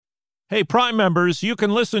Hey, Prime members, you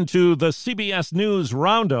can listen to the CBS News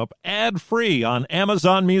Roundup ad-free on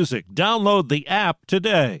Amazon Music. Download the app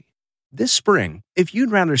today. This spring, if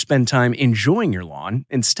you'd rather spend time enjoying your lawn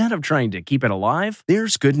instead of trying to keep it alive,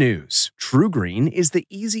 there's good news. TruGreen is the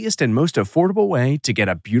easiest and most affordable way to get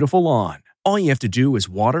a beautiful lawn. All you have to do is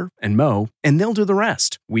water and mow, and they'll do the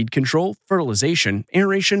rest. Weed control, fertilization,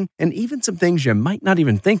 aeration, and even some things you might not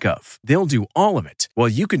even think of. They'll do all of it, while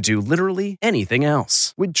you can do literally anything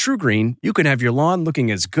else. With TruGreen, you can have your lawn looking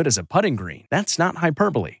as good as a putting green. That's not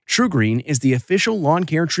hyperbole. TruGreen is the official lawn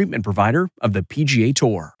care treatment provider of the PGA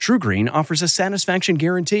Tour. TruGreen offers a satisfaction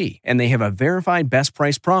guarantee, and they have a verified best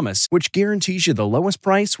price promise, which guarantees you the lowest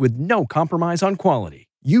price with no compromise on quality.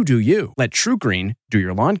 You do you. Let TruGreen do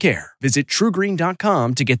your lawn care. Visit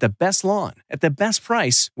TruGreen.com to get the best lawn at the best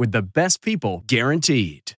price with the best people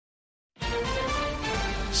guaranteed.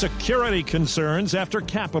 Security concerns after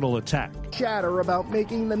Capitol attack. Chatter about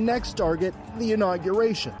making the next target the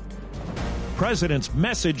inauguration. President's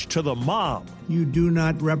message to the mob. You do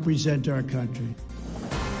not represent our country.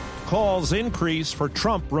 Calls increase for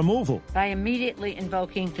Trump removal. By immediately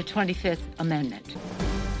invoking the 25th Amendment.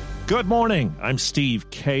 Good morning. I'm Steve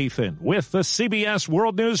Kathan with the CBS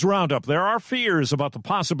World News Roundup. There are fears about the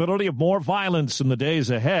possibility of more violence in the days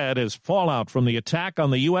ahead as fallout from the attack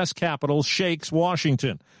on the U.S. Capitol shakes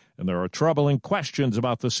Washington. And there are troubling questions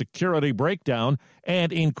about the security breakdown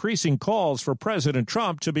and increasing calls for President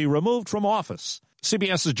Trump to be removed from office.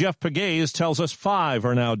 CBS's Jeff Pegues tells us 5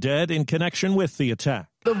 are now dead in connection with the attack.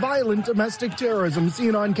 The violent domestic terrorism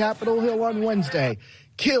seen on Capitol Hill on Wednesday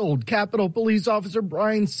killed Capitol Police Officer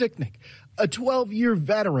Brian Sicknick, a 12-year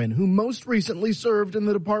veteran who most recently served in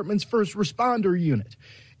the department's first responder unit.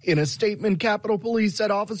 In a statement, Capitol Police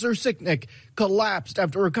said Officer Sicknick collapsed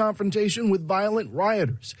after a confrontation with violent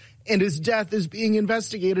rioters, and his death is being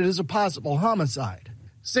investigated as a possible homicide.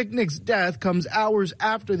 Sicknick's death comes hours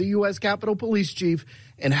after the U.S. Capitol Police Chief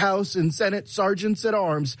and House and Senate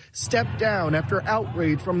Sergeants-at-Arms stepped down after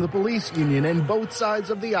outrage from the police union and both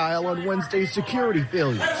sides of the aisle on Wednesday's security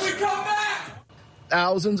failures.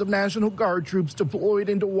 Thousands of National Guard troops deployed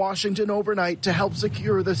into Washington overnight to help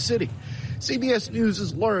secure the city. CBS News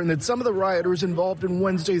has learned that some of the rioters involved in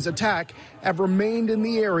Wednesday's attack have remained in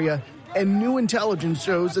the area, and new intelligence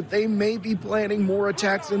shows that they may be planning more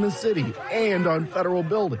attacks in the city and on federal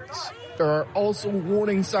buildings. There are also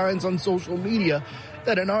warning signs on social media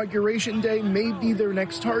that Inauguration Day may be their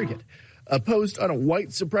next target. A post on a white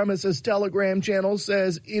supremacist Telegram channel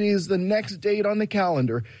says it is the next date on the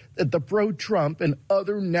calendar that the pro-Trump and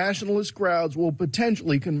other nationalist crowds will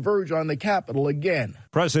potentially converge on the Capitol again.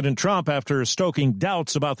 President Trump, after stoking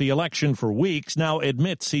doubts about the election for weeks, now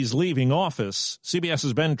admits he's leaving office.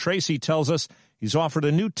 CBS's Ben Tracy tells us he's offered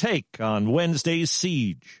a new take on Wednesday's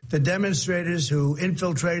siege. The demonstrators who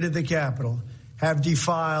infiltrated the Capitol have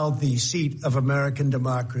defiled the seat of American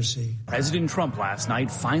democracy. President Trump last night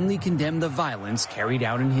finally condemned the violence carried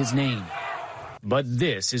out in his name. But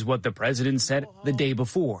this is what the president said the day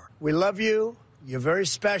before. We love you. You're very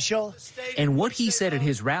special. And what he said at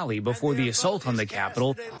his rally before the assault on the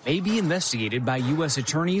Capitol may be investigated by U.S.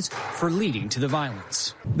 attorneys for leading to the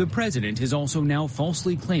violence. The president is also now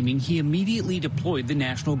falsely claiming he immediately deployed the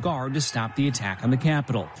National Guard to stop the attack on the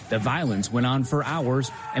Capitol. The violence went on for hours,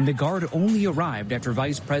 and the Guard only arrived after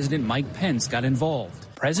Vice President Mike Pence got involved.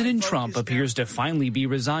 President Trump appears to finally be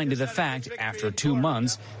resigned to the fact, after 2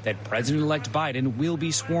 months, that President-elect Biden will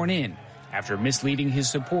be sworn in, after misleading his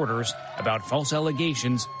supporters about false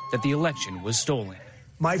allegations that the election was stolen.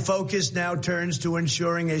 My focus now turns to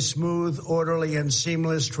ensuring a smooth, orderly, and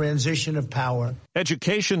seamless transition of power.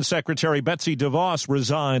 Education Secretary Betsy DeVos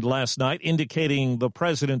resigned last night, indicating the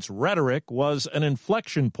president's rhetoric was an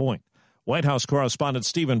inflection point. White House correspondent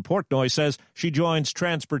Stephen Portnoy says she joins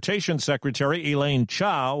Transportation Secretary Elaine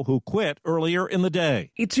Chao, who quit earlier in the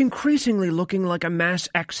day. It's increasingly looking like a mass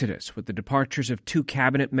exodus with the departures of 2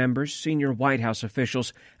 cabinet members, senior White House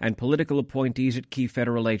officials, and political appointees at key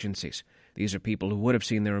federal agencies. These are people who would have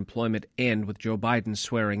seen their employment end with Joe Biden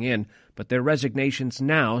swearing in, but their resignations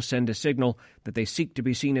now send a signal that they seek to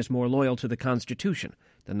be seen as more loyal to the Constitution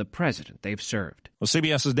than the president they've served. Well,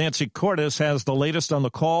 CBS's Nancy Cordes has the latest on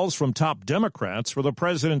the calls from top Democrats for the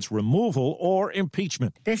president's removal or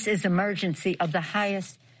impeachment. This is emergency of the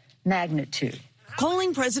highest magnitude.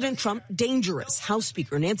 Calling President Trump dangerous, House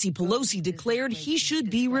Speaker Nancy Pelosi declared he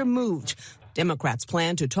should be removed. Democrats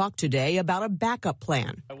plan to talk today about a backup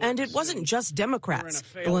plan. And it wasn't just Democrats.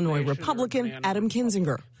 Illinois Republican Adam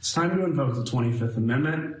Kinzinger. It's time to invoke the 25th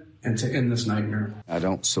Amendment and to end this nightmare. I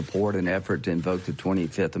don't support an effort to invoke the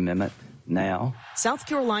 25th Amendment. now. South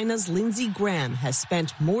Carolina's Lindsey Graham has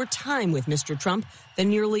spent more time with Mr. Trump than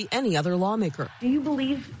nearly any other lawmaker. Do you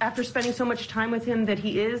believe, after spending so much time with him, that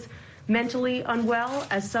he is mentally unwell,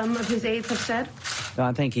 as some of his aides have said?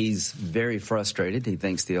 I think he's very frustrated. He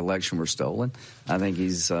thinks the election was stolen. I think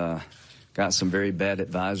he's got some very bad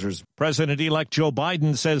advisors. President-elect Joe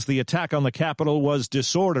Biden says the attack on the Capitol was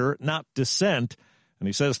disorder, not dissent. And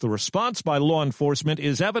he says the response by law enforcement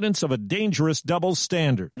is evidence of a dangerous double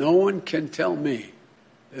standard. No one can tell me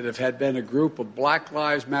that if had been a group of Black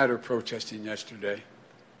Lives Matter protesting yesterday,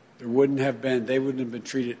 they wouldn't have been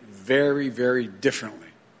treated very, very differently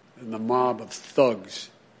than the mob of thugs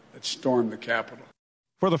that stormed the Capitol.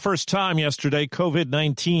 For the first time yesterday,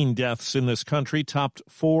 COVID-19 deaths in this country topped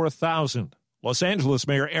 4,000. Los Angeles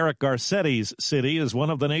Mayor Eric Garcetti's city is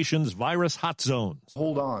one of the nation's virus hot zones.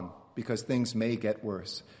 Hold on, because things may get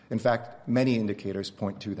worse. In fact, many indicators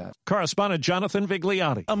point to that. Correspondent Jonathan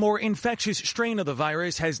Vigliotti. A more infectious strain of the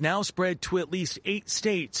virus has now spread to at least 8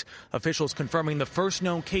 states. Officials confirming the first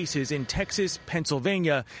known cases in Texas,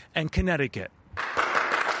 Pennsylvania, and Connecticut.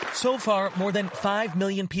 So far, more than 5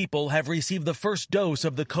 million people have received the first dose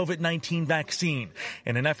of the COVID-19 vaccine.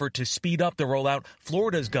 In an effort to speed up the rollout,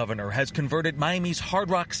 Florida's governor has converted Miami's Hard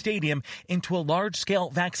Rock Stadium into a large-scale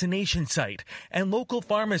vaccination site, and local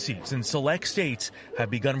pharmacies in select states have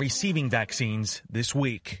begun receiving vaccines this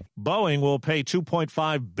week. Boeing will pay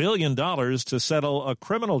 $2.5 billion to settle a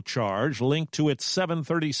criminal charge linked to its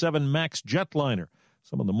 737 MAX jetliner.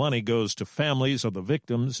 Some of the money goes to families of the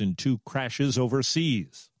victims in 2 crashes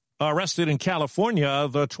overseas. Arrested in California,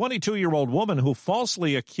 the 22-year-old woman who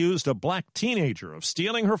falsely accused a black teenager of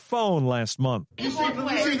stealing her phone last month. You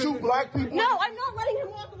see 2 black people? No, I'm not letting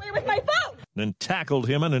him walk away with my phone. Then tackled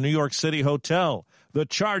him in a New York City hotel. The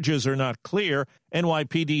charges are not clear.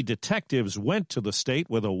 NYPD detectives went to the state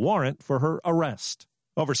with a warrant for her arrest.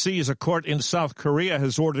 Overseas, a court in South Korea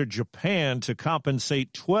has ordered Japan to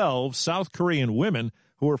compensate 12 South Korean women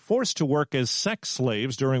who were forced to work as sex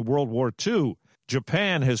slaves during World War II.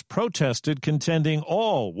 Japan has protested, contending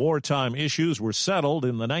all wartime issues were settled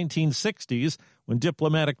in the 1960s when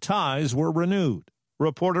diplomatic ties were renewed.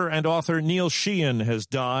 Reporter and author Neil Sheehan has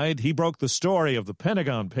died. He broke the story of the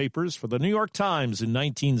Pentagon Papers for the New York Times in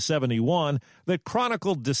 1971 that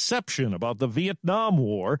chronicled deception about the Vietnam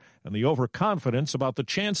War and the overconfidence about the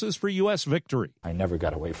chances for U.S. victory. I never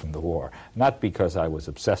got away from the war, not because I was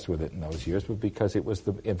obsessed with it in those years, but because it was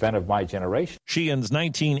the event of my generation. Sheehan's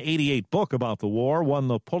 1988 book about the war won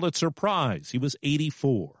the Pulitzer Prize. He was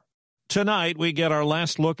 84. Tonight, we get our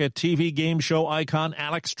last look at TV game show icon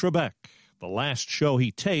Alex Trebek. The last show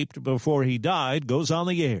he taped before he died goes on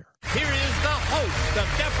the air. Here is the host of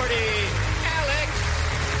Jeopardy, Alex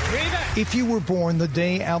Trebek. If you were born the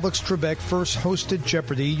day Alex Trebek first hosted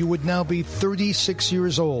Jeopardy, you would now be 36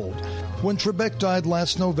 years old. When Trebek died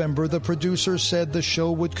last November, the producer said the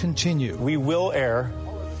show would continue. We will air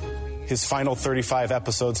his final 35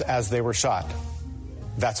 episodes as they were shot.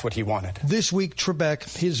 That's what he wanted. This week,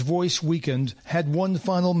 Trebek, his voice weakened, had one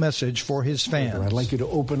final message for his fans. I'd like you to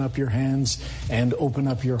open up your hands and open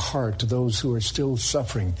up your heart to those who are still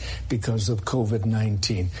suffering because of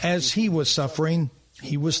COVID-19. As he was suffering,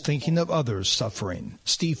 he was thinking of others suffering.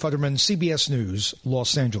 Steve Futterman, CBS News,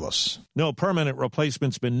 Los Angeles. No permanent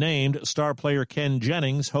replacement's been named. Star player Ken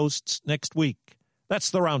Jennings hosts next week.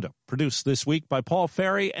 That's the Roundup, produced this week by Paul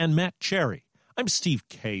Ferry and Matt Cherry. I'm Steve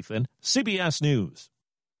Kathan, CBS News.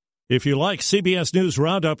 If you like CBS News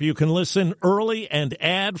Roundup, you can listen early and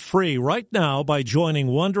ad-free right now by joining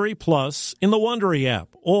Wondery Plus in the Wondery app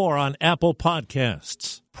or on Apple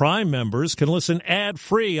Podcasts. Prime members can listen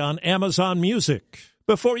ad-free on Amazon Music.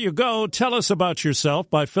 Before you go, tell us about yourself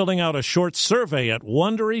by filling out a short survey at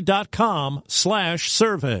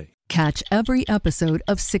Wondery.com/survey. Catch every episode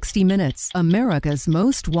of 60 Minutes, America's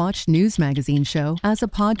most watched news magazine show, as a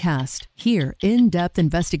podcast. Hear in-depth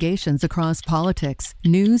investigations across politics,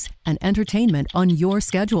 news, and entertainment on your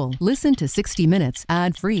schedule. Listen to 60 Minutes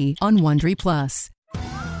ad-free on Wondery Plus.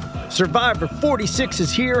 Survivor 46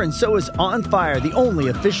 is here, and so is On Fire, the only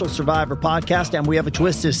official Survivor podcast, and we have a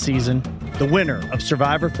twist this season. The winner of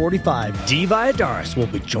Survivor 45, Dee Valladares, will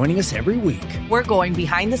be joining us every week. We're going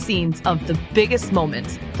behind the scenes of the biggest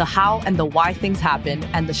moments, the how and the why things happen,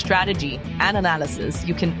 and the strategy and analysis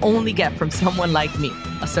you can only get from someone like me,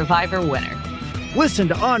 a Survivor winner. Listen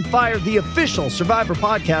to On Fire, the official Survivor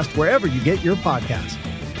podcast, wherever you get your podcasts.